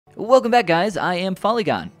Welcome back, guys. I am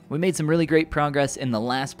Follygon. We made some really great progress in the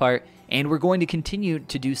last part, and we're going to continue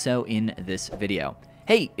to do so in this video.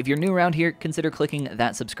 Hey, if you're new around here, consider clicking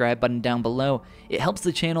that subscribe button down below. It helps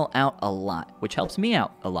the channel out a lot, which helps me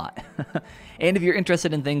out a lot. And if you're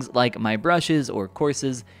interested in things like my brushes or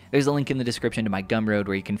courses, there's a link in the description to my Gumroad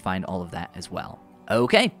where you can find all of that as well.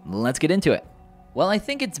 Okay, let's get into it. Well, I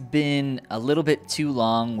think it's been a little bit too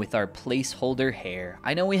long with our placeholder hair.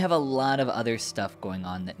 I know we have a lot of other stuff going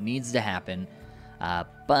on that needs to happen,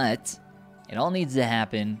 but it all needs to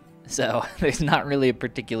happen, so there's not really a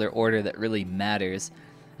particular order that really matters.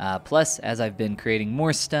 Plus, as I've been creating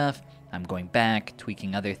more stuff, I'm going back,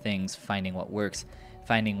 tweaking other things, finding what works,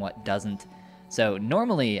 finding what doesn't. So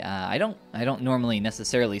normally, I don't normally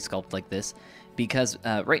necessarily sculpt like this, because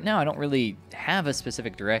right now I don't really have a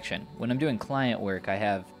specific direction. When I'm doing client work, I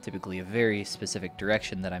have typically a very specific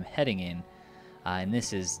direction that I'm heading in, and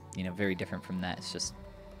this is, very different from that. It's just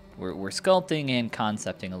we're sculpting and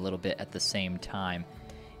concepting a little bit at the same time,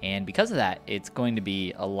 and because of that, it's going to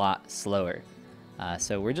be a lot slower.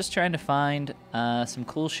 So we're just trying to find some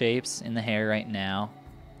cool shapes in the hair right now.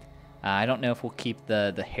 I don't know if we'll keep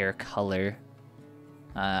the hair color.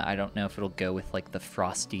 I don't know if it'll go with like the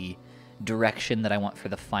frosty direction that I want for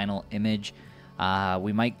the final image.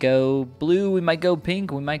 We might go blue, we might go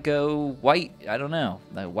pink, we might go white. I don't know.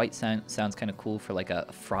 The white sounds kind of cool for like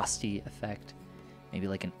a frosty effect. Maybe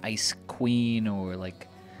like an ice queen or like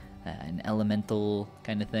an elemental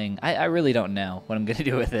kind of thing. I really don't know what I'm gonna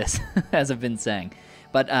do with this, as I've been saying.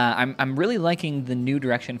 But I'm really liking the new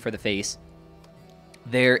direction for the face.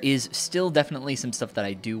 There is still definitely some stuff that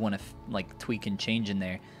I do want to like tweak and change in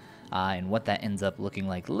there. And what that ends up looking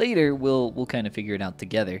like later, we'll kind of figure it out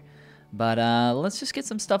together. But let's just get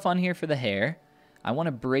some stuff on here for the hair. I want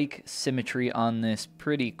to break symmetry on this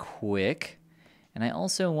pretty quick. And I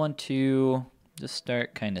also want to just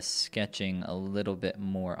start kind of sketching a little bit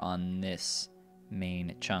more on this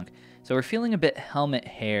main chunk. So we're feeling a bit helmet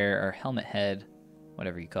hair, or helmet head,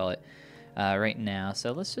 whatever you call it, right now.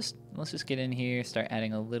 So let's just get in here, start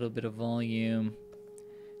adding a little bit of volume.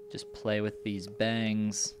 Just play with these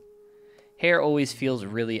bangs. Hair always feels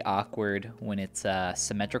really awkward when it's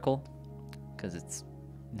symmetrical, because it's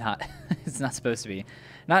not it's not supposed to be.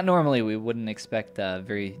 Not normally, we wouldn't expect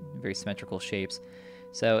very symmetrical shapes.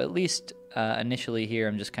 So at least initially here,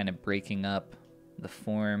 I'm just kind of breaking up the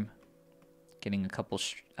form, getting a couple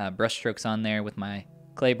brush strokes on there with my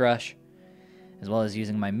clay brush, as well as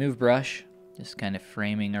using my move brush, just kind of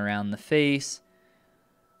framing around the face.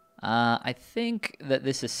 I think that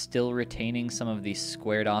this is still retaining some of the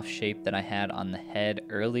squared off shape that I had on the head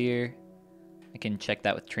earlier. I can check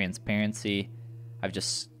that with transparency. I've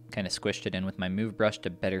just kind of squished it in with my move brush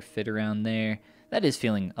to better fit around there. That is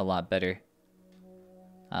feeling a lot better.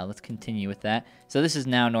 Let's continue with that. So this is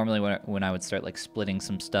now normally when I would start like splitting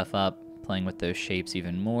some stuff up, playing with those shapes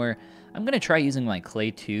even more. I'm going to try using my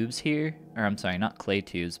clay tubes here. Or I'm sorry, not clay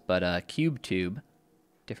tubes, but cube tube.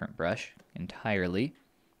 Different brush entirely.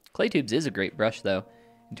 Clay tubes is a great brush, though,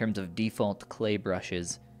 in terms of default clay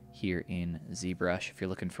brushes here in ZBrush, if you're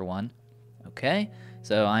looking for one. Okay,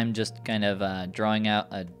 so I'm just kind of drawing out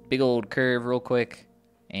a big old curve real quick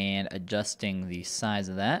and adjusting the size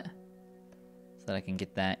of that so that I can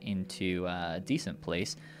get that into a decent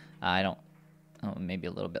place. Maybe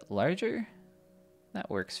a little bit larger. That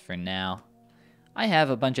works for now. I have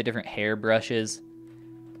a bunch of different hair brushes,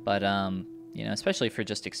 but, especially for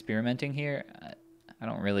just experimenting here, I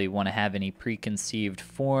don't really want to have any preconceived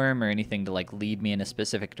form or anything to like lead me in a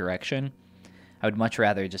specific direction. I would much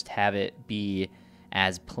rather just have it be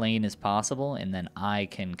as plain as possible, and then I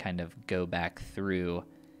can kind of go back through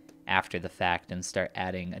after the fact and start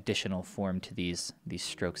adding additional form to these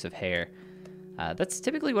strokes of hair. That's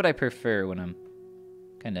typically what I prefer when I'm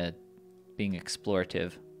kind of being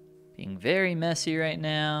explorative. Being very messy right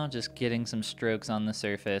now, just getting some strokes on the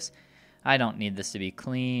surface. I don't need this to be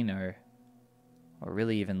clean or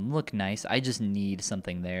really even look nice. I just need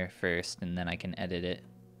something there first, and then I can edit it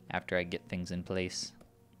after I get things in place.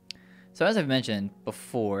 So as I've mentioned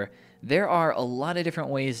before, there are a lot of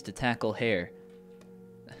different ways to tackle hair.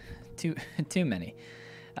 Too many.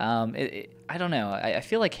 I don't know. I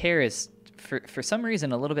feel like hair is, for some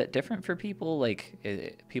reason, a little bit different for people.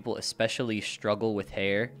 Like, people especially struggle with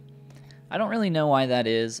hair. I don't really know why that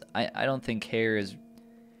is. I don't think hair is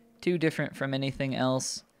too different from anything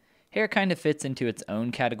else. Hair kind of fits into its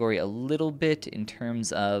own category a little bit in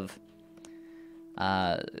terms of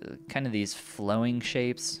kind of these flowing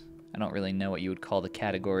shapes. I don't really know what you would call the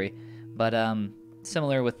category, but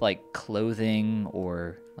similar with like clothing,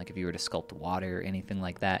 or like if you were to sculpt water or anything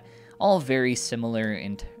like that. All very similar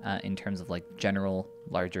in terms of like general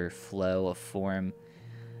larger flow of form.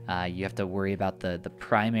 You have to worry about the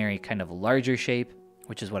primary kind of larger shape,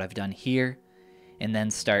 which is what I've done here, and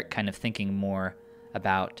then start kind of thinking more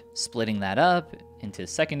about splitting that up into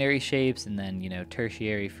secondary shapes and then, you know,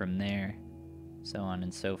 tertiary from there, so on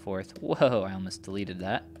and so forth. Whoa, I almost deleted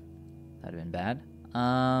that. That'd have been bad.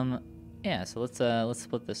 Yeah, so let's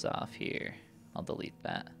split this off here. I'll delete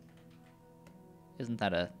that. Isn't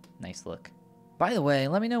that a nice look? By the way,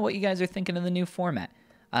 let me know what you guys are thinking of the new format.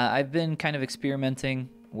 I've been kind of experimenting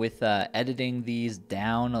with editing these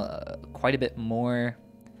down quite a bit more.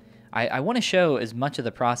 I want to show as much of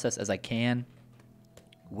the process as I can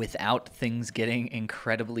without things getting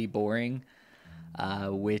incredibly boring,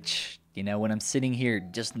 which, you know, when I'm sitting here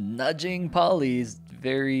just nudging polys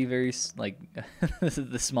very, very, like, this is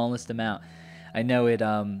the smallest amount. I know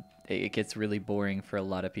it gets really boring for a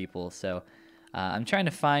lot of people, so I'm trying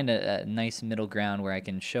to find a nice middle ground where I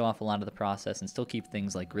can show off a lot of the process and still keep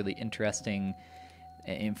things like really interesting,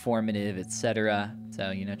 informative, etc.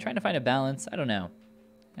 So, you know, trying to find a balance. I don't know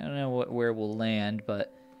where we'll land,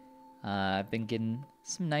 but I've been getting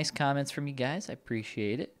some nice comments from you guys. I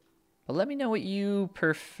appreciate it. But let me know what you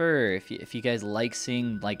prefer. If you guys like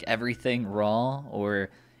seeing like everything raw, or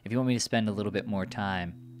if you want me to spend a little bit more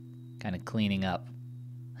time kind of cleaning up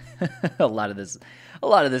a lot of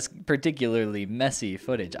this particularly messy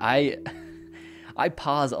footage. I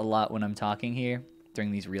pause a lot when I'm talking here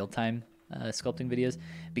during these real-time sculpting videos,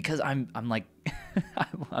 because I'm like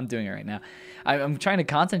I'm doing it right now. I'm trying to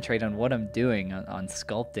concentrate on what I'm doing on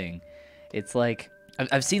sculpting. It's like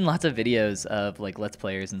I've seen lots of videos of like Let's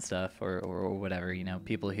Players and stuff, or whatever, you know,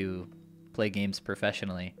 people who play games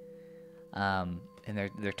professionally, and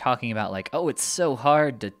they're talking about like, oh, it's so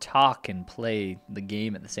hard to talk and play the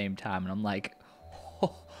game at the same time, and I'm like,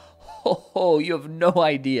 oh, you have no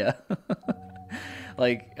idea.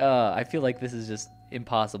 Like, I feel like this is just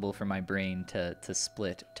impossible for my brain to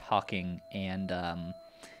split talking and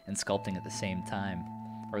sculpting at the same time,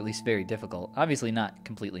 or at least very difficult. Obviously not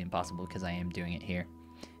completely impossible, because I am doing it here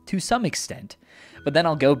to some extent, but then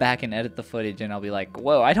I'll go back and edit the footage and I'll be like,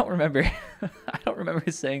 whoa, I don't remember I don't remember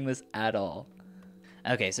saying this at all.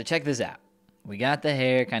 Okay, so check this out. We got the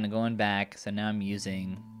hair kind of going back, so now I'm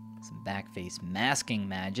using some back face masking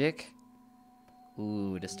magic,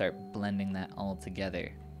 ooh, to start blending that all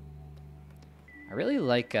together. I really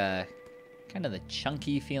like kind of the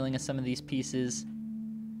chunky feeling of some of these pieces.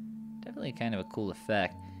 Definitely kind of a cool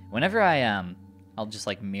effect. Whenever I'll just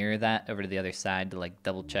like mirror that over to the other side to like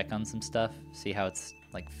double check on some stuff, see how it's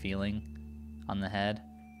like feeling on the head,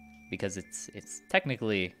 because it's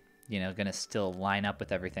technically, you know, gonna still line up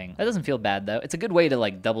with everything. That doesn't feel bad though. It's a good way to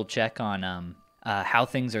like double check on how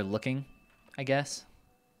things are looking, I guess,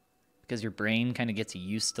 because your brain kind of gets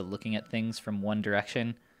used to looking at things from one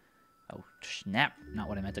direction. Oh, snap, not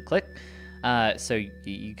what I meant to click. So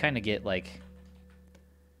you kind of get like,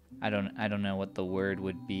 I don't know what the word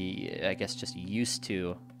would be, I guess just used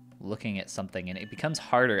to looking at something, and it becomes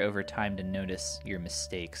harder over time to notice your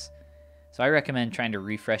mistakes. So I recommend trying to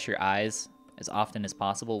refresh your eyes as often as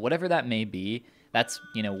possible, whatever that may be. That's,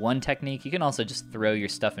 you know, one technique. You can also just throw your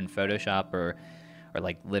stuff in Photoshop or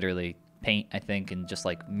like literally paint, I think, and just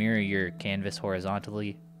like mirror your canvas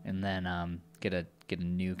horizontally, and then get a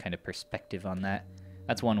new kind of perspective on that.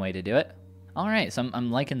 That's one way to do it. All right, so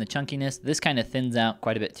I'm liking the chunkiness. This kind of thins out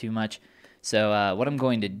quite a bit too much. So what I'm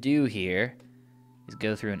going to do here is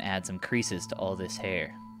go through and add some creases to all this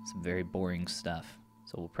hair. Some very boring stuff.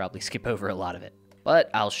 So we'll probably skip over a lot of it. But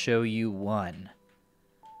I'll show you one.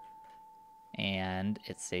 And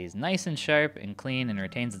it stays nice and sharp and clean and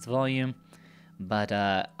retains its volume. But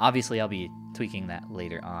obviously I'll be tweaking that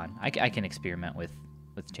later on. I can experiment with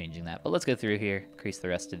changing that. But let's go through here, crease the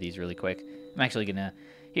rest of these really quick. I'm actually gonna,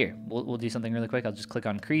 here, we'll do something really quick. I'll just click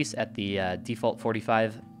on crease at the default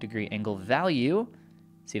 45-degree angle value.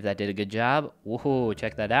 See if that did a good job. Whoa,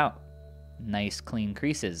 check that out. Nice clean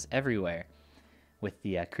creases everywhere with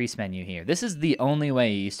the crease menu here. This is the only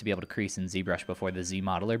way you used to be able to crease in ZBrush before the Z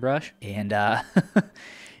Modeler brush, and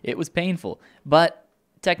it was painful. But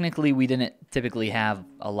technically we didn't typically have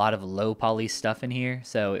a lot of low poly stuff in here,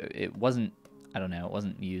 so it wasn't, I don't know, it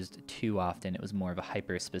wasn't used too often. It was more of a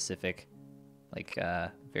hyper-specific, like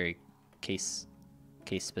very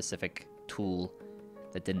case-specific tool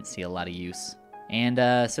that didn't see a lot of use. And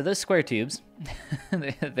so those square tubes,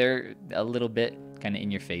 they're a little bit kind of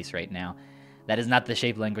in your face right now. That is not the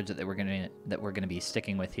shape language that we're gonna be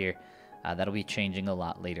sticking with here. That'll be changing a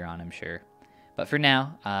lot later on, I'm sure. But for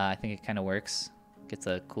now, I think it kind of works. Gets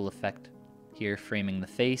a cool effect here, framing the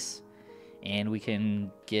face, and we can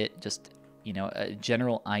get just, you know, a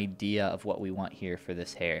general idea of what we want here for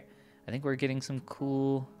this hair. I think we're getting some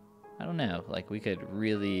cool, I don't know, like we could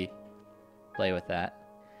really play with that.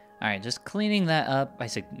 All right, just cleaning that up. I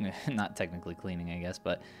say, not technically cleaning, I guess,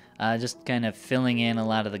 but just kind of filling in a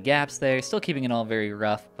lot of the gaps there. Still keeping it all very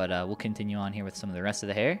rough, but we'll continue on here with some of the rest of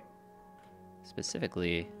the hair.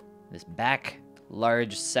 Specifically, this back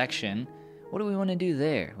large section. What do we want to do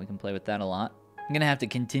there? We can play with that a lot. I'm gonna have to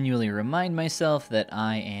continually remind myself that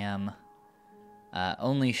I am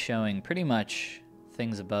only showing pretty much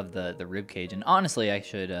things above the rib cage, and honestly, I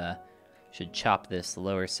should chop this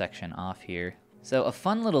lower section off here. So a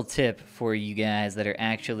fun little tip for you guys that are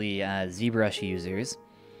actually ZBrush users,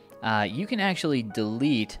 you can actually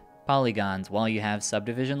delete polygons while you have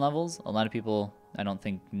subdivision levels. A lot of people, I don't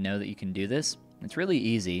think, know that you can do this. It's really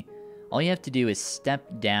easy. All you have to do is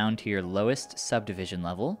step down to your lowest subdivision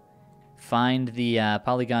level, find the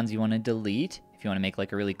polygons you want to delete. If you want to make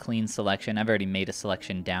like a really clean selection, I've already made a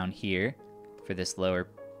selection down here for this lower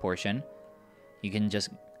portion. You can just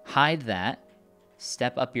hide that,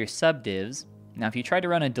 step up your subdivs. Now, if you try to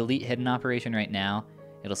run a delete hidden operation right now,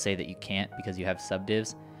 it'll say that you can't because you have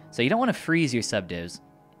subdivs. So you don't want to freeze your subdivs.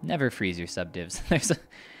 Never freeze your subdivs. There's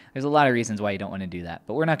a lot of reasons why you don't want to do that,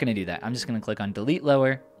 but we're not going to do that. I'm just going to click on delete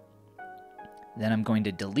lower. Then I'm going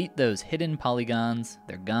to delete those hidden polygons.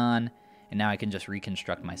 They're gone. And now I can just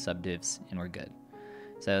reconstruct my subdivs and we're good.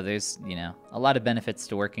 So there's, you know, a lot of benefits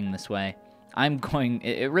to working this way.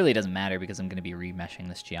 It really doesn't matter because I'm going to be remeshing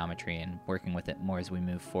this geometry and working with it more as we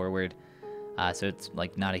move forward. So it's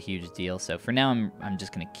like not a huge deal. So for now, I'm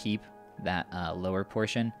just going to keep that lower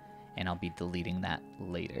portion, and I'll be deleting that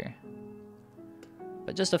later.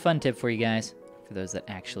 But just a fun tip for you guys, for those that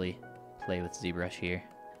actually play with ZBrush here.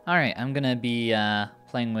 All right, I'm going to be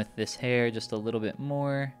playing with this hair just a little bit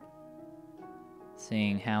more,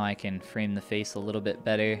 seeing how I can frame the face a little bit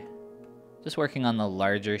better. Just working on the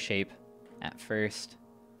larger shape at first.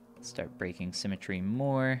 Start breaking symmetry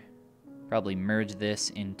more. Probably merge this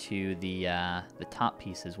into the top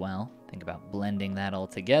piece as well. Think about blending that all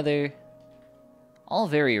together. All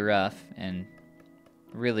very rough, and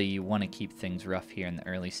really you want to keep things rough here in the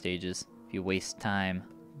early stages. If you waste time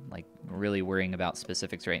like really worrying about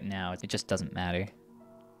specifics right now, it just doesn't matter.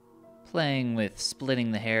 Playing with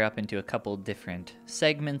splitting the hair up into a couple different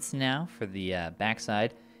segments now for the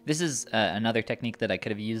backside. This is another technique that I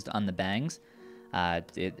could have used on the bangs.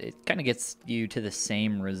 It kind of gets you to the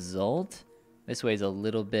same result. This way is a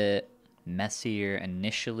little bit messier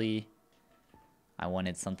initially. I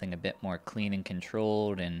wanted something a bit more clean and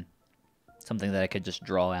controlled and something that I could just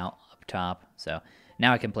draw out up top. So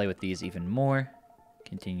now I can play with these even more,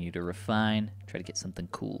 continue to refine, try to get something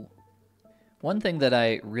cool. One thing that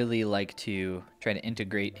I really like to try to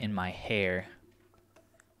integrate in my hair,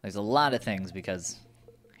 there's a lot of things because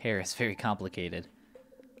hair is very complicated.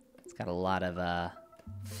 It's got a lot of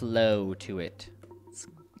flow to it.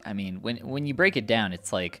 I mean, when you break it down,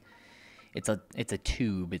 it's like it's a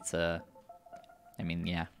tube. I mean,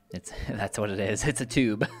 yeah, that's what it is. It's a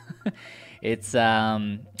tube. It's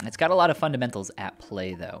got a lot of fundamentals at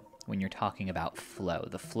play though. When you're talking about flow,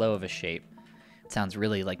 the flow of a shape, it sounds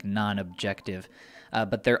really like non-objective,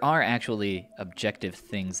 but there are actually objective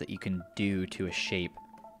things that you can do to a shape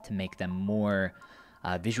to make them more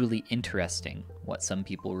visually interesting, what some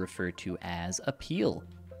people refer to as appeal.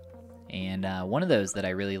 And one of those that I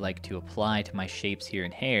really like to apply to my shapes here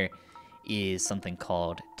in hair is something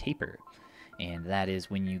called taper. And that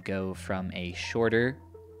is when you go from a shorter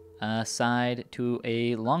side to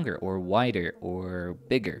a longer or wider or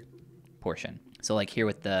bigger portion. So like here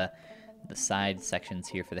with the side sections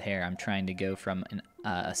here for the hair, I'm trying to go from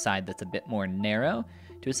a side that's a bit more narrow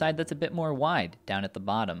to a side that's a bit more wide down at the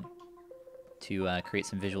bottom to create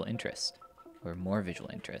some visual interest, or more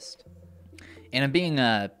visual interest. And I'm being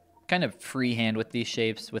kind of freehand with these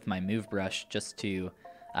shapes with my move brush just to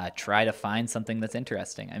try to find something that's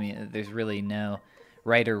interesting. I mean, there's really no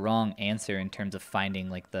right or wrong answer in terms of finding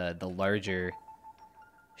like the larger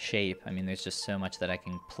shape. I mean, there's just so much that I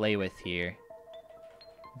can play with here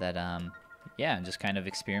that, yeah, I'm just kind of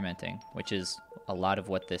experimenting, which is a lot of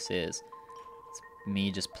what this is. It's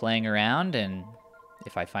me just playing around, and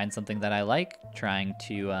if I find something that I like, trying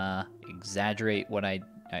to exaggerate what I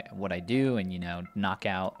do and, you know, knock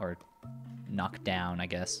out or knock down, I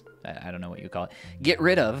guess. I don't know what you call it. Get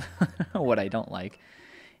rid of what I don't like.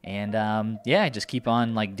 And yeah, I just keep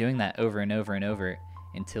on like doing that over and over and over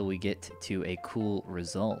until we get to a cool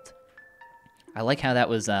result. I like how that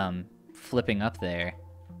was flipping up there.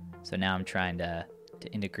 So now I'm trying to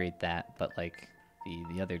integrate that, but like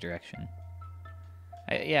the other direction.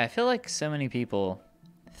 Yeah, I feel like so many people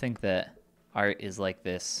think that art is like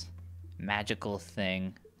this magical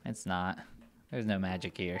thing. It's not. There's no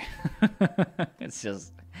magic here. It's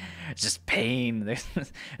just pain. There's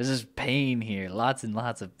just pain here. Lots and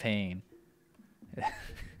lots of pain.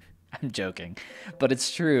 I'm joking, but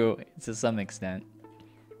it's true to some extent.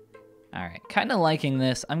 All right, kind of liking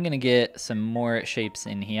this. I'm gonna get some more shapes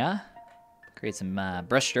in here. Create some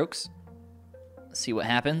brush strokes. See what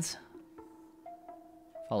happens.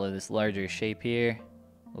 Follow this larger shape here.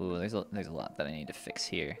 Ooh, there's a lot that I need to fix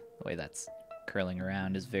here. The way that's curling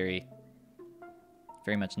around is very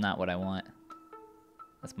much not what I want.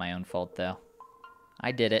 That's my own fault, though.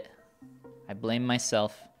 I did it. I blame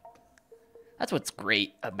myself. That's what's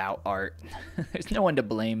great about art. There's no one to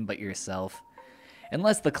blame but yourself.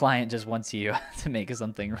 Unless the client just wants you to make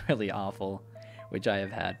something really awful, which I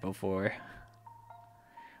have had before.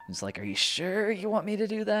 I'm just like, are you sure you want me to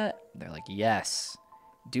do that? They're like, yes.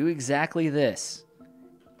 Do exactly this.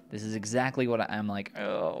 This is exactly what I'm like,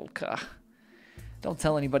 oh, God. Don't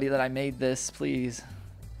tell anybody that I made this, please.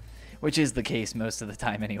 Which is the case most of the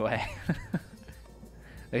time anyway.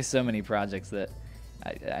 There's so many projects that,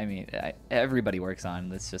 I mean, everybody works on.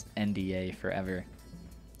 That's just NDA forever.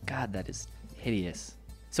 God, that is hideous.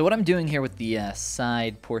 So what I'm doing here with the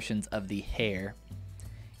side portions of the hair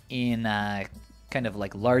in kind of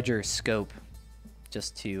like larger scope,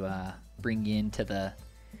 just to bring into the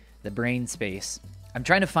brain space. I'm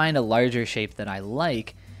trying to find a larger shape that I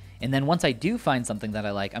like, and then once I do find something that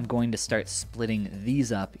I like, I'm going to start splitting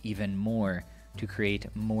these up even more to create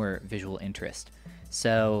more visual interest.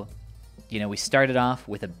 So, you know, we started off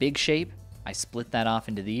with a big shape. I split that off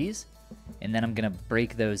into these, and then I'm gonna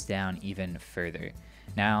break those down even further.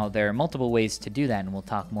 Now, there are multiple ways to do that, and we'll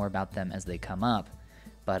talk more about them as they come up,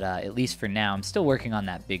 but at least for now, I'm still working on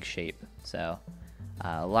that big shape. So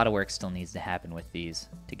a lot of work still needs to happen with these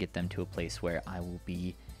to get them to a place where I will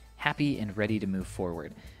be happy and ready to move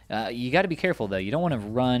forward. You got to be careful though. You don't want to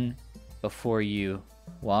run before you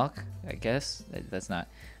walk, I guess. That's not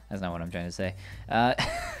what I'm trying to say.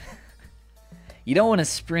 You don't want to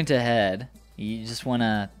sprint ahead. You just want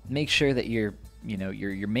to make sure that your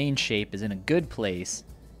main shape is in a good place,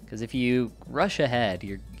 because if you rush ahead,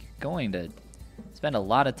 you're going to spend a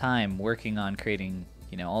lot of time working on creating,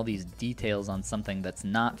 all these details on something that's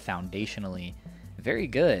not foundationally very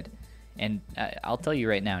good. And I'll tell you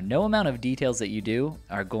right now, no amount of details that you do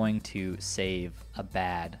are going to save a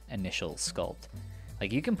bad initial sculpt.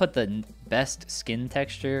 Like, you can put the best skin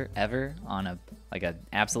texture ever on an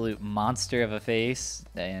absolute monster of a face,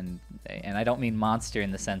 and I don't mean monster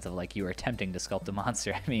in the sense of like you were attempting to sculpt a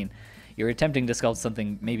monster. I mean, you were attempting to sculpt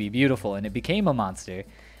something maybe beautiful and it became a monster.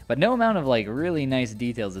 But no amount of like really nice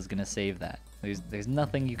details is gonna save that. There's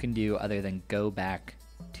nothing you can do other than go back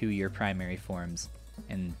to your primary forms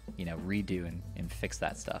and redo and fix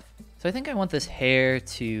that stuff. So I think I want this hair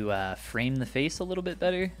to frame the face a little bit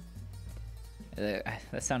better. That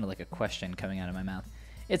sounded like a question coming out of my mouth.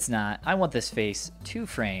 It's not. I want this face to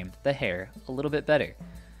frame the hair a little bit better,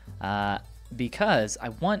 because I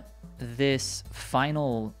want this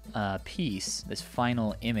final piece, this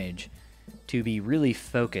final image, to be really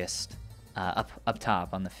focused up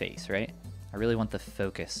top on the face, right? I really want the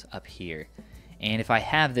focus up here. And if I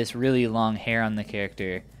have this really long hair on the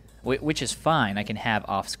character, which is fine, I can have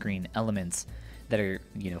off-screen elements that are,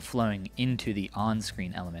 flowing into the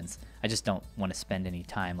on-screen elements. I just don't want to spend any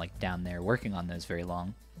time like down there working on those very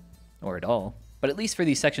long, or at all. But at least for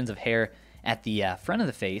these sections of hair at the front of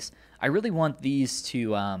the face, I really want these to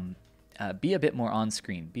be a bit more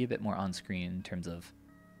on-screen, in terms of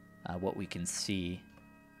what we can see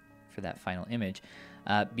for that final image,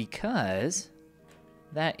 because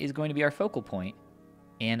that is going to be our focal point,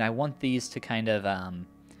 and I want these to kind of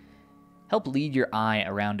help lead your eye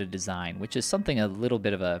around a design, which is something a little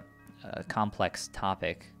bit of a complex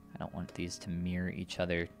topic. I don't want these to mirror each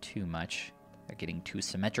other too much. They're getting too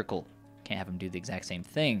symmetrical. Can't have them do the exact same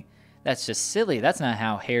thing. That's just silly. That's not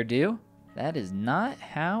how hair do. That is not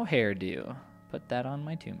how hair do. Put that on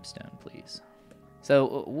my tombstone, please.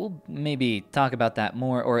 So we'll maybe talk about that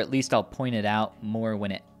more, or at least I'll point it out more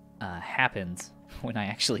when it happens, when I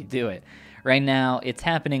actually do it. Right now, it's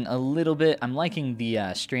happening a little bit. I'm liking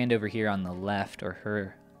the strand over here on the left,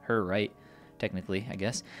 or her right, technically, I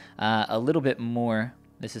guess, a little bit more.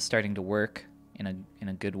 This is starting to work in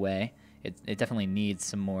a good way. It definitely needs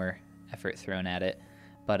some more effort thrown at it,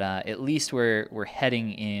 but at least we're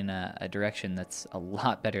heading in a direction that's a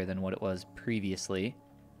lot better than what it was previously.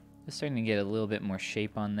 Just starting to get a little bit more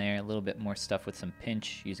shape on there, a little bit more stuff with some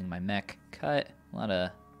pinch using my mech cut. A lot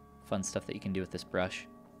of fun stuff that you can do with this brush.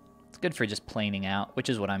 It's good for just planing out, which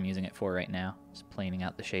is what I'm using it for right now, just planing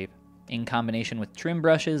out the shape. In combination with trim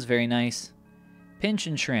brushes, very nice. Pinch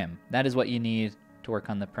and trim, that is what you need to work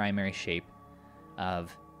on the primary shape.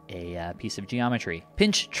 of a piece of geometry.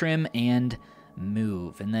 Pinch, trim, and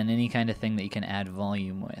move, and then any kind of thing that you can add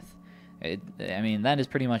volume with. I mean, that is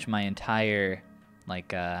pretty much my entire, my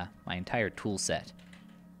entire tool set.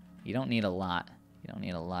 You don't need a lot. You don't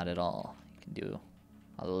need a lot at all. You can do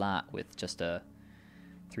a lot with just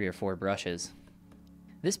 3 or 4 brushes.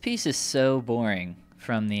 This piece is so boring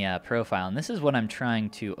from the profile, and this is what I'm trying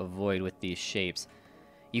to avoid with these shapes.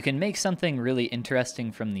 You can make something really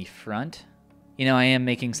interesting from the front. You know, I am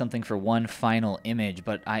making something for one final image,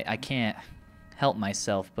 but I can't help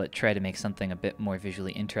myself but try to make something a bit more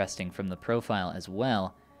visually interesting from the profile as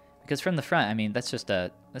well, because from the front, I mean, that's just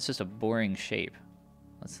a boring shape.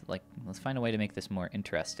 Let's find a way to make this more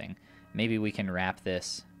interesting. Maybe we can wrap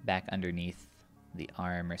this back underneath the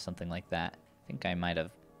arm or something like that. I think I might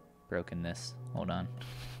have broken this. Hold on.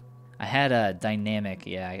 I had a dynamic.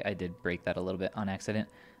 Yeah, I did break that a little bit on accident.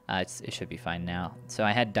 It should be fine now. So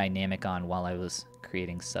I had dynamic on while I was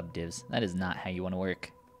creating subdivs. That is not how you want to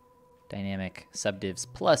work. Dynamic subdivs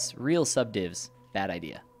plus real subdivs. Bad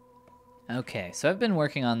idea. Okay, so I've been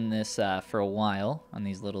working on this for a while, on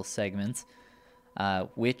these little segments,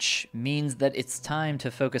 which means that it's time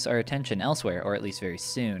to focus our attention elsewhere, or at least very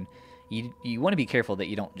soon. You want to be careful that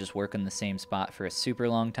you don't just work on the same spot for a super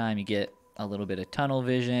long time. You get a little bit of tunnel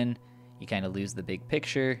vision. You kind of lose the big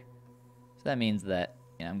picture. So that means that,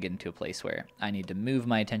 you know, I'm getting to a place where I need to move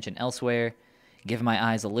my attention elsewhere, give my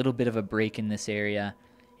eyes a little bit of a break in this area,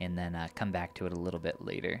 and then come back to it a little bit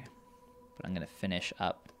later. But I'm going to finish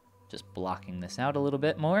up just blocking this out a little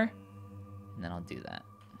bit more, and then I'll do that.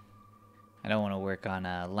 I don't want to work on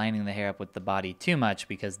lining the hair up with the body too much,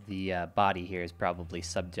 because the body here is probably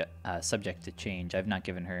subject to change. I've not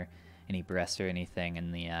given her any breasts or anything,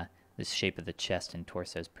 and this shape of the chest and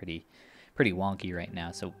torso is pretty wonky right now,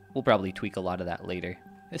 so we'll probably tweak a lot of that later.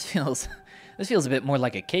 This feels a bit more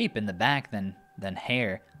like a cape in the back than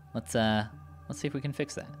hair. Let's see if we can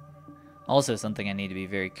fix that. Also, something I need to be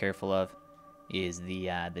very careful of is the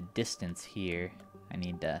distance here. I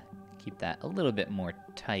need to keep that a little bit more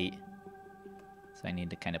tight. So I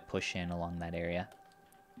need to kind of push in along that area.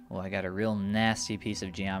 Oh, I got a real nasty piece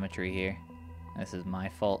of geometry here. This is my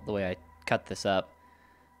fault, the way I cut this up.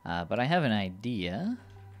 But I have an idea.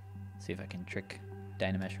 Let's see if I can trick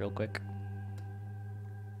Dynamesh real quick.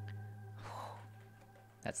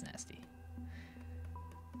 That's nasty.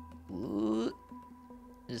 Ooh.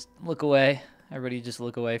 Just look away. Everybody just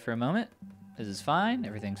look away for a moment. This is fine.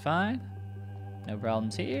 Everything's fine. No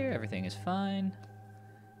problems here. Everything is fine.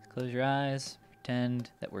 Close your eyes. Pretend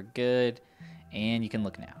that we're good. And you can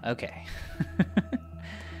look now. Okay.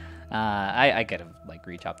 I gotta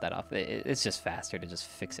re-chop that off. It's just faster to just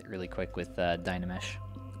fix it really quick with Dynamesh.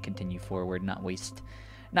 Continue forward, not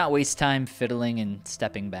waste time fiddling and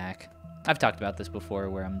stepping back. I've talked about this before,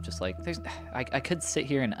 where I'm just like, I could sit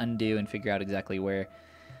here and undo and figure out exactly where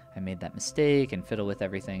I made that mistake and fiddle with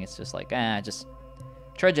everything. It's just like, just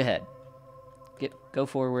trudge ahead. Go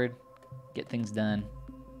forward, get things done,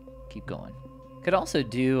 keep going. Could also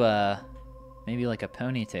do maybe like a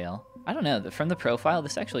ponytail. I don't know, from the profile,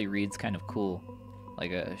 this actually reads kind of cool.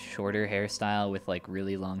 Like a shorter hairstyle with like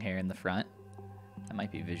really long hair in the front. That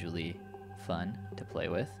might be visually fun to play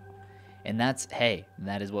with. And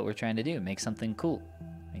that is what we're trying to do. Make something cool.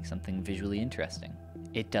 Make something visually interesting.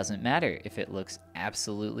 It doesn't matter if it looks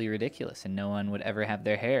absolutely ridiculous and no one would ever have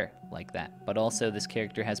their hair like that. But also, this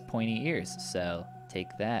character has pointy ears, so take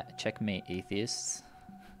that. Checkmate, atheists.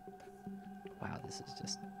 Wow, this is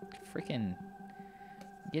just freaking...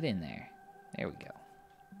 Get in there. There we go.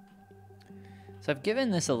 So I've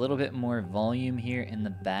given this a little bit more volume here in the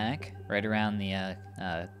back, right around the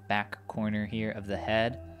back corner here of the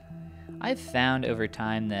head. I've found over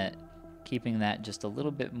time that keeping that just a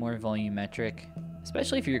little bit more volumetric,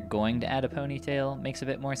 especially if you're going to add a ponytail, makes a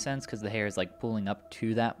bit more sense because the hair is like pulling up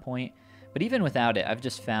to that point. But even without it, I've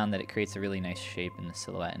just found that it creates a really nice shape in the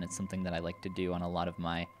silhouette, and it's something that I like to do on a lot of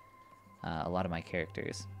my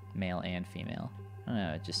characters, male and female. I don't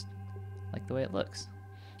know, I just like the way it looks.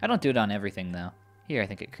 I don't do it on everything though. Here I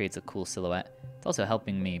think it creates a cool silhouette. It's also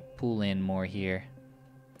helping me pull in more here.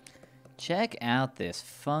 Check out this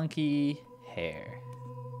funky hair.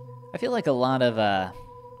 I feel like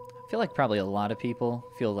probably a lot of people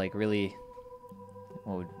feel like really,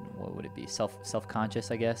 what would it be?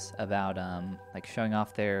 Self-conscious, I guess, about like showing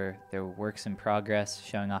off their works in progress,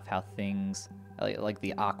 showing off how things like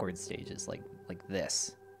the awkward stages, like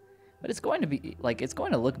this. But it's going to be it's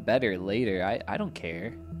going to look better later. I don't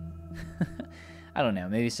care. I don't know.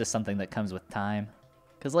 Maybe it's just something that comes with time.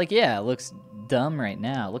 Cause it looks dumb right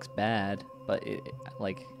now. It looks bad, but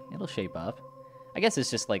it'll shape up. I guess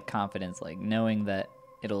it's just like confidence, like knowing that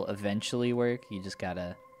it'll eventually work. You just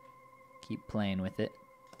gotta keep playing with it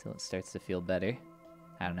until it starts to feel better.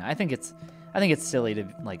 I don't know. I think it's silly to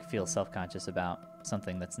like feel self-conscious about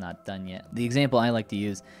something that's not done yet. The example I like to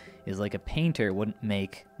use is like a painter wouldn't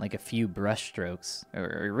make like a few brush strokes,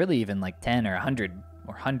 or really even like 10 or 100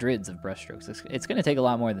 or hundreds of brush strokes. It's going to take a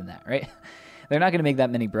lot more than that, right? They're not going to make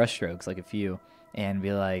that many brush strokes, like a few, and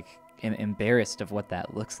be like embarrassed of what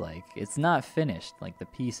that looks like. It's not finished. Like the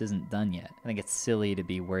piece isn't done yet. I think it's silly to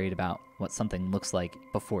be worried about what something looks like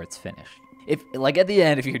before it's finished. If, like, at the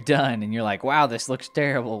end, if you're done and you're like, wow, this looks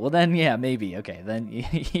terrible, well then, yeah, maybe, okay, then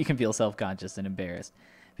you can feel self-conscious and embarrassed,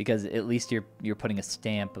 because at least you're putting a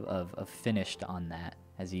stamp of finished on that,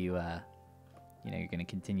 as you know, you're going to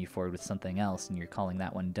continue forward with something else and you're calling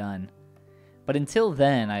that one done. But until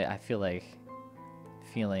then, I feel like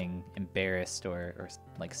feeling embarrassed or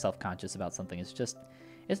like self-conscious about something is just,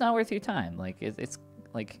 it's not worth your time. Like, it's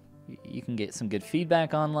like, you can get some good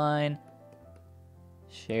feedback online.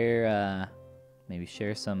 Share, maybe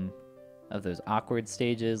share some of those awkward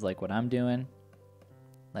stages like what I'm doing.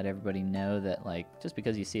 Let everybody know that, like, just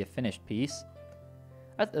because you see a finished piece,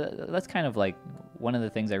 that's kind of like one of the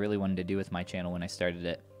things I really wanted to do with my channel when I started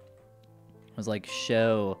it, was like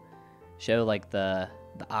show like the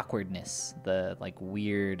awkwardness, the like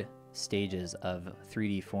weird stages of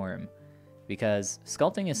 3D form, because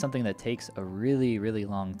sculpting is something that takes a really, really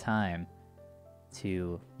long time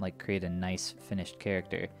to like create a nice finished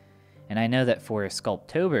character. And I know that for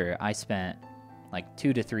Sculptober, I spent like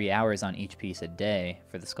 2 to 3 hours on each piece a day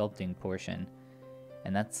for the sculpting portion,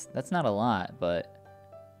 and that's not a lot, but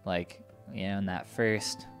like, you know, in that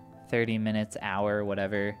first 30 minutes, hour,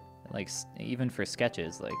 whatever, like even for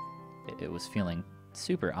sketches, like it was feeling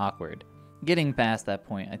super awkward. Getting past that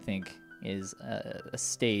point, I think, is a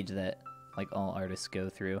stage that like all artists go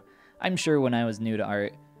through. I'm sure when I was new to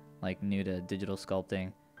art, like new to digital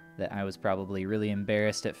sculpting, that I was probably really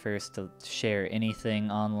embarrassed at first to share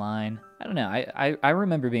anything online. I don't know, I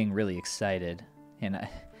remember being really excited, and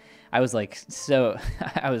I was like so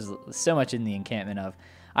I was so much in the encampment of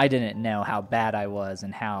I didn't know how bad I was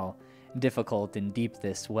and how difficult and deep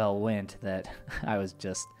this well went, that I was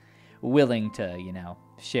just willing to, you know,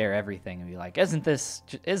 share everything and be like, isn't this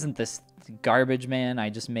garbage, man? I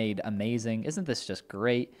just made amazing. Isn't this just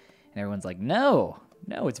great? And everyone's like, no,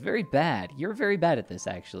 it's very bad. You're very bad at this,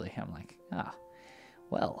 actually. I'm like,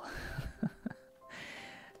 well,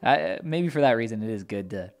 maybe for that reason, it is good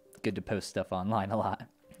to post stuff online a lot.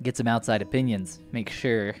 Get some outside opinions. Make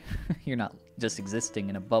sure you're not just existing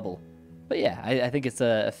in a bubble. But yeah, I think it's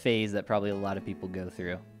a phase that probably a lot of people go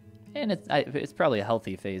through, and it's probably a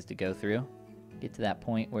healthy phase to go through. Get to that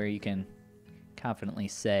point where you can confidently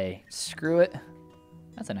say, screw it.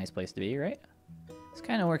 That's a nice place to be, right? Just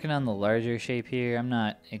kind of working on the larger shape here. I'm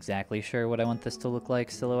not exactly sure what I want this to look like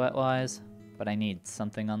silhouette-wise, but I need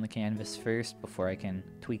something on the canvas first before I can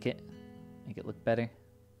tweak it, make it look better.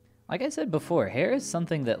 Like I said before, hair is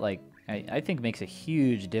something that like I think makes a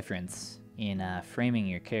huge difference in framing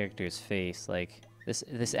your character's face. Like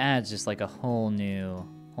this adds just like a whole new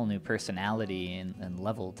personality and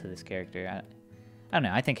level to this character. I don't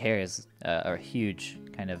know, I think hair is a huge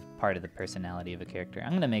kind of part of the personality of a character.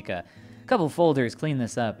 I'm gonna make a couple folders, clean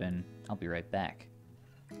this up, and I'll be right back.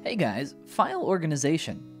 Hey guys, file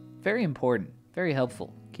organization. Very important, very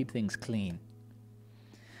helpful. Keep things clean.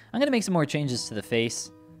 I'm gonna make some more changes to the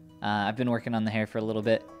face. I've been working on the hair for a little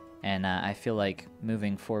bit, and I feel like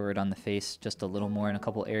moving forward on the face just a little more in a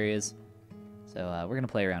couple areas. So we're gonna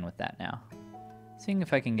play around with that now. Seeing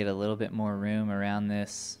if I can get a little bit more room around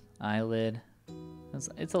this eyelid.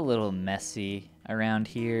 It's a little messy around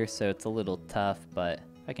here, so it's a little tough, but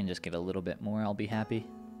if I can just get a little bit more, I'll be happy.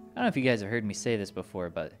 I don't know if you guys have heard me say this before,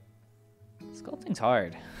 but sculpting's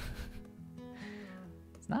hard.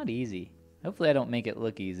 It's not easy. Hopefully I don't make it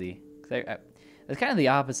look easy. It's kind of the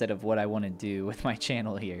opposite of what I want to do with my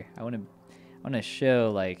channel here. I want to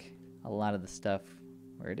show like a lot of the stuff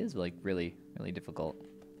where it is like really, really difficult.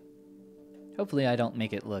 Hopefully I don't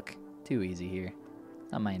make it look too easy here.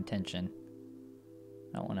 It's not my intention.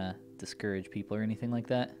 I don't want to discourage people or anything like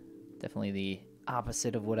that. Definitely the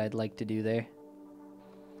opposite of what I'd like to do there.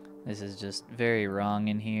 This is just very wrong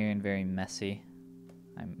in here and very messy.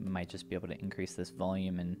 I might just be able to increase this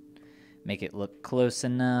volume and make it look close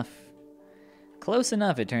enough. Close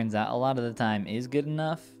enough, it turns out, a lot of the time is good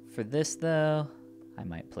enough. For this though, I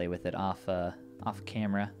might play with it off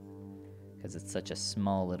camera, because it's such a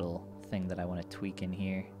small little thing that I want to tweak in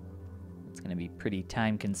here. It's going to be pretty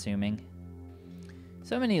time consuming.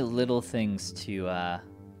 So many little things to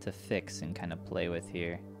fix and kind of play with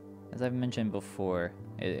here. As I've mentioned before,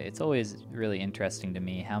 it's always really interesting to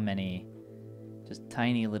me how many Just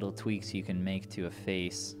tiny little tweaks you can make to a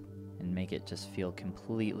face and make it just feel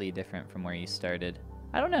completely different from where you started.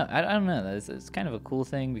 I don't know. I don't know. It's kind of a cool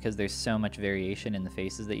thing because there's so much variation in the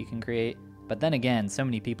faces that you can create. But then again, so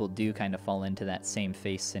many people do kind of fall into that same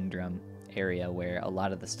face syndrome area where a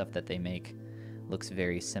lot of the stuff that they make looks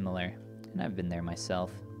very similar. And I've been there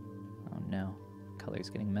myself. Oh no, color's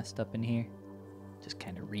getting messed up in here. Just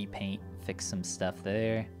kind of repaint, fix some stuff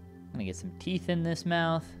there. I'm gonna get some teeth in this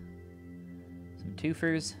mouth. Some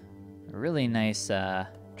twofers. A really nice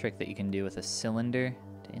trick that you can do with a cylinder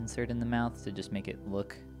to insert in the mouth to just make it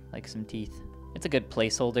look like some teeth. It's a good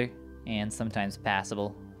placeholder and sometimes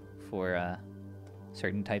passable for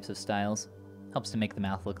certain types of styles. Helps to make the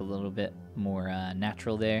mouth look a little bit more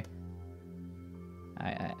natural there.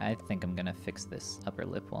 I think I'm gonna fix this upper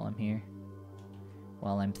lip while I'm here.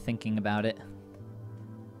 While I'm thinking about it.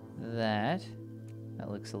 That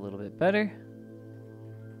looks a little bit better.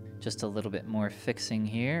 Just a little bit more fixing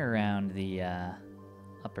here around the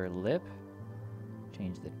upper lip.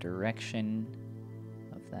 Change the direction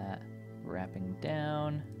of that wrapping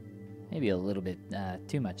down. Maybe a little bit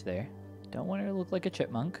too much there. Don't want her to look like a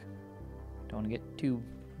chipmunk. Don't want to get too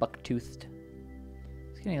buck-toothed.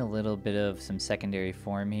 Just getting a little bit of some secondary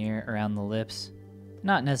form here around the lips.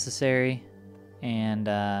 Not necessary, and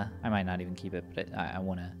I might not even keep it, but I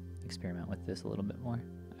want to experiment with this a little bit more.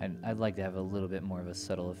 I'd like to have a little bit more of a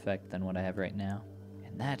subtle effect than what I have right now.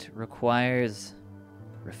 And that requires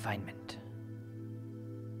refinement.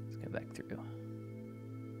 Let's go back through.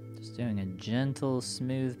 Just doing a gentle,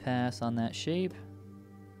 smooth pass on that shape.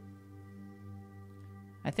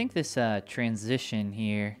 I think this transition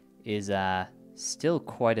here is still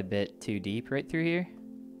quite a bit too deep right through here.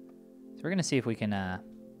 So we're gonna see if we can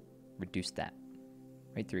reduce that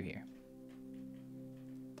right through here.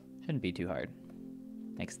 Shouldn't be too hard.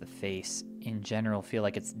 Makes the face in general feel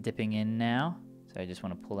like it's dipping in now. So I just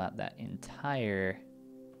want to pull out that entire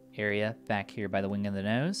area back here by the wing of the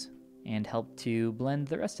nose and help to blend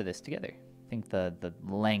the rest of this together. I think the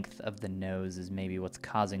length of the nose is maybe what's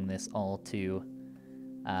causing this all to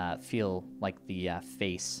feel like the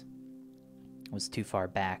face was too far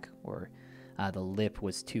back, or the lip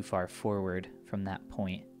was too far forward from that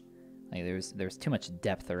point. Like there's too much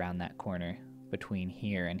depth around that corner between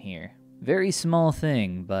here and here. Very small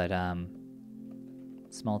thing, but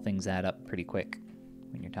small things add up pretty quick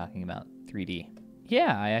when you're talking about 3D.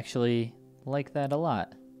 Yeah, I actually like that a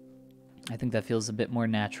lot. I think that feels a bit more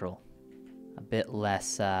natural. A bit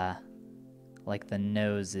less like the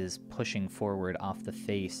nose is pushing forward off the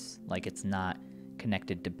face, like it's not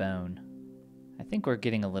connected to bone. I think we're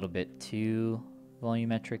getting a little bit too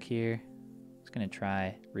volumetric here. Just gonna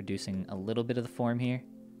try reducing a little bit of the form here.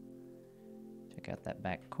 Check out that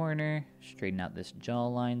back corner, straighten out this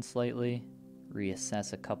jawline slightly,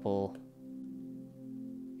 reassess a couple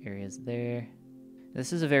areas there.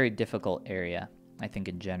 This is a very difficult area, I think,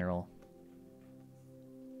 in general.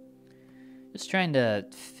 Just trying to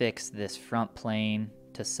fix this front plane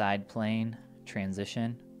to side plane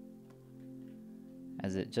transition,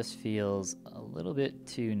 as it just feels a little bit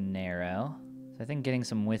too narrow. So I think getting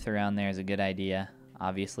some width around there is a good idea.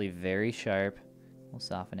 Obviously very sharp. We'll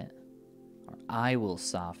soften it. Or I will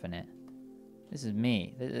soften it. This is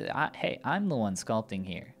me. Hey, I'm the one sculpting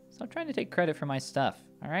here. Stop trying to take credit for my stuff,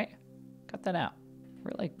 alright? Cut that out.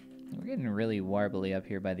 We're getting really warbly up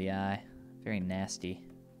here by the eye. Very nasty.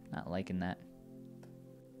 Not liking that.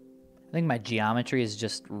 I think my geometry is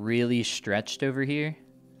just really stretched over here.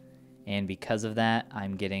 And because of that,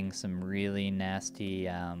 I'm getting some really nasty,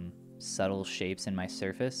 subtle shapes in my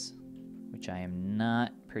surface, which I am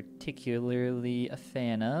not particularly a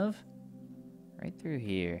fan of. Right through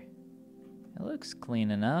here. It looks clean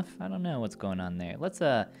enough. I don't know what's going on there. Let's,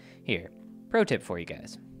 here. Pro tip for you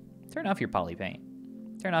guys. Turn off your poly paint.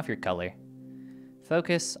 Turn off your color.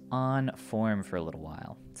 Focus on form for a little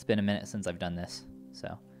while. It's been a minute since I've done this,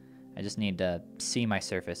 so I just need to see my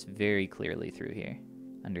surface very clearly through here.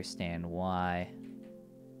 Understand why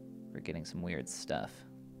we're getting some weird stuff.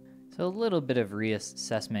 So a little bit of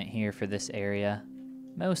reassessment here for this area.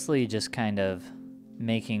 Mostly just kind of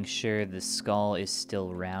making sure the skull is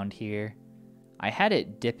still round here. I had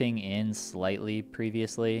it dipping in slightly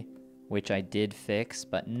previously, which I did fix,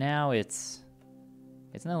 but now it's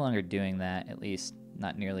no longer doing that, at least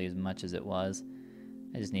not nearly as much as it was.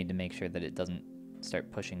 I just need to make sure that it doesn't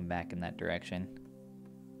start pushing back in that direction.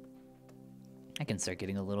 I can start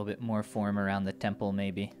getting a little bit more form around the temple,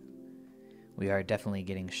 maybe. We are definitely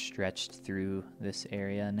getting stretched through this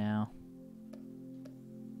area now.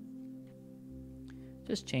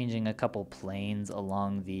 Just changing a couple planes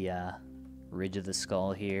along the ridge of the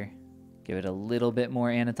skull here. Give it a little bit more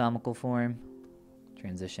anatomical form.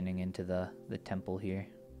 transitioning into the temple here.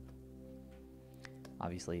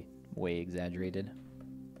 Obviously, way exaggerated.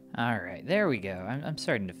 All right, there we go. I'm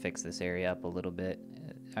starting to fix this area up a little bit.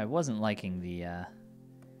 I wasn't liking the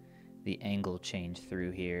angle change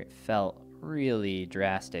through here. It felt really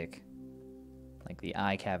drastic. Like the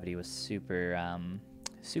eye cavity was super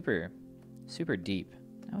deep.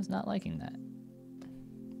 I was not liking that.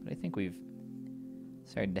 But I think we've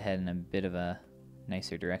started to head in a bit of a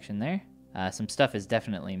nicer direction there. Some stuff is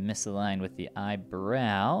definitely misaligned with the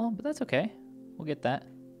eyebrow, but that's okay. We'll get that.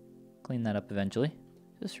 Clean that up eventually.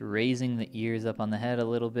 Just raising the ears up on the head a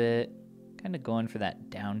little bit. Kind of going for that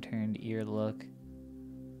downturned ear look.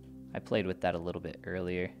 I played with that a little bit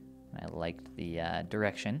earlier, and I liked the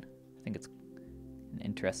direction. I think it's an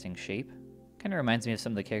interesting shape. Kind of reminds me of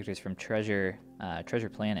some of the characters from Treasure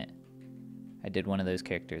Planet. I did one of those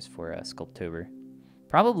characters for Sculptober.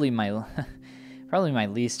 Probably my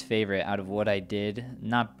least favorite out of what I did.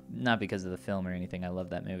 Not because of the film or anything. I love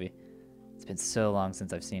that movie. It's been so long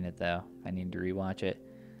since I've seen it though. I need to rewatch it.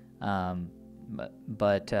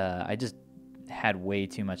 But I just had way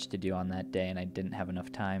too much to do on that day, and I didn't have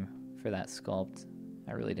enough time for that sculpt.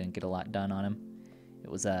 I really didn't get a lot done on him. It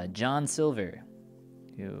was John Silver,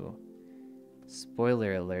 who,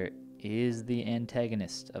 spoiler alert, is the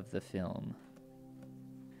antagonist of the film.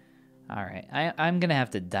 Alright, I'm going to have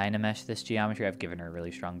to dynamesh this geometry. I've given her a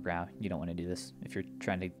really strong brow. You don't want to do this if you're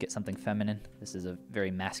trying to get something feminine. This is a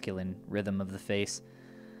very masculine rhythm of the face.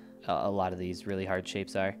 A lot of these really hard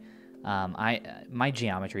shapes are. My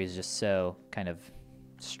geometry is just so kind of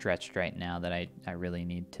stretched right now that I really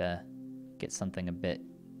need to get something a bit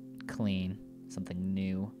clean, something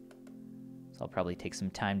new. So I'll probably take some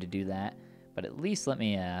time to do that. But at least let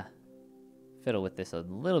me fiddle with this a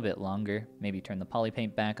little bit longer. Maybe turn the poly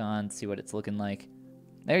paint back on, see what it's looking like.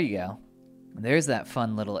 There you go. There's that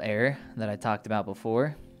fun little error that I talked about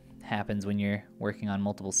before. Happens when you're working on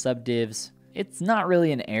multiple subdivs. It's not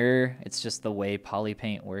really an error, it's just the way poly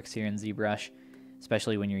paint works here in ZBrush,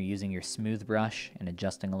 especially when you're using your smooth brush and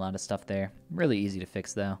adjusting a lot of stuff there. Really easy to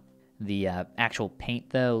fix though. The actual paint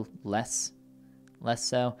though, less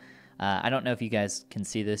so. I don't know if you guys can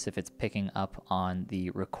see this, if it's picking up on the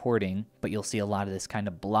recording, but you'll see a lot of this kind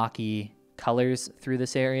of blocky colors through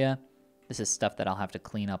this area. This is stuff that I'll have to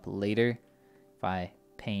clean up later. If I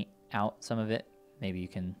paint out some of it, maybe you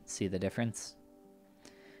can see the difference.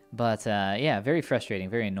 But yeah, very frustrating,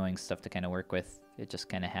 very annoying stuff to kind of work with. It just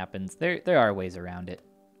kind of happens. There are ways around it,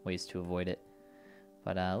 ways to avoid it.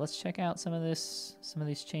 But let's check out some of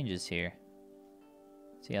these changes here.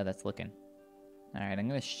 See how that's looking. All right, I'm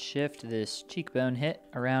gonna shift this cheekbone hit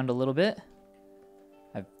around a little bit.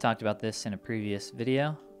 I've talked about this in a previous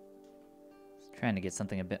video. Trying to get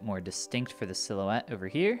something a bit more distinct for the silhouette over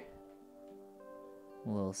here. A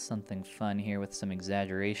little something fun here with some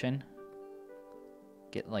exaggeration.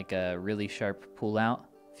 Get like a really sharp pull out.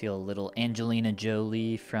 Feel a little Angelina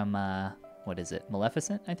Jolie from, what is it,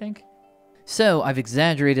 Maleficent, I think? So I've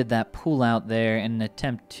exaggerated that pull out there in an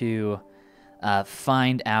attempt to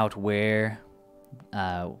find out where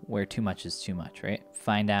too much is too much, right?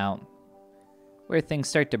 Find out where things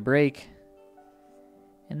start to break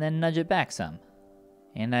and then nudge it back some.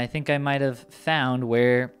 And I think I might have found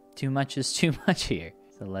where too much is too much here.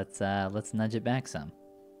 So let's nudge it back some.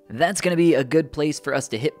 That's going to be a good place for us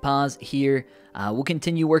to hit pause here. We'll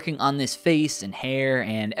continue working on this face and hair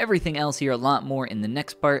and everything else here a lot more in the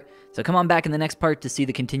next part. So come on back in the next part to see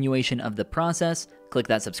the continuation of the process. Click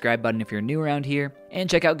that subscribe button if you're new around here. And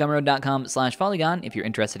check out gumroad.com/Follygon if you're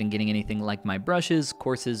interested in getting anything like my brushes,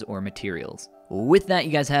 courses, or materials. With that,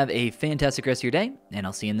 you guys have a fantastic rest of your day, and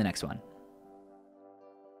I'll see you in the next one.